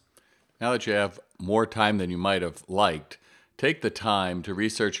Now that you have more time than you might have liked, take the time to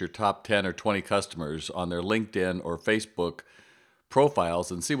research your top 10 or 20 customers on their LinkedIn or Facebook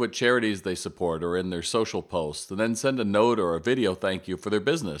profiles and see what charities they support or in their social posts, and then send a note or a video thank you for their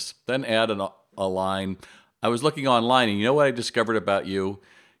business. Then add a line, I was looking online and you know what I discovered about you?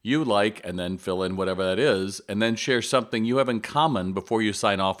 You like, and then fill in whatever that is, and then share something you have in common before you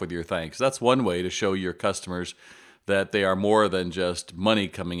sign off with your thanks. That's one way to show your customers that they are more than just money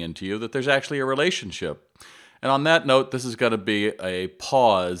coming into you, that there's actually a relationship. And on that note, this is going to be a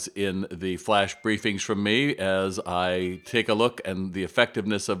pause in the flash briefings from me as I take a look at the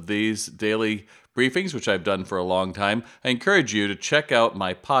effectiveness of these daily briefings, which I've done for a long time. I encourage you to check out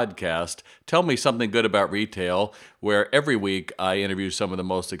my podcast, Tell Me Something Good About Retail, where every week I interview some of the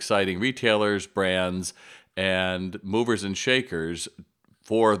most exciting retailers, brands, and movers and shakers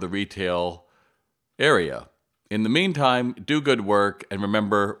for the retail area. In the meantime, do good work, and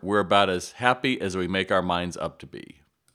remember, we're about as happy as we make our minds up to be.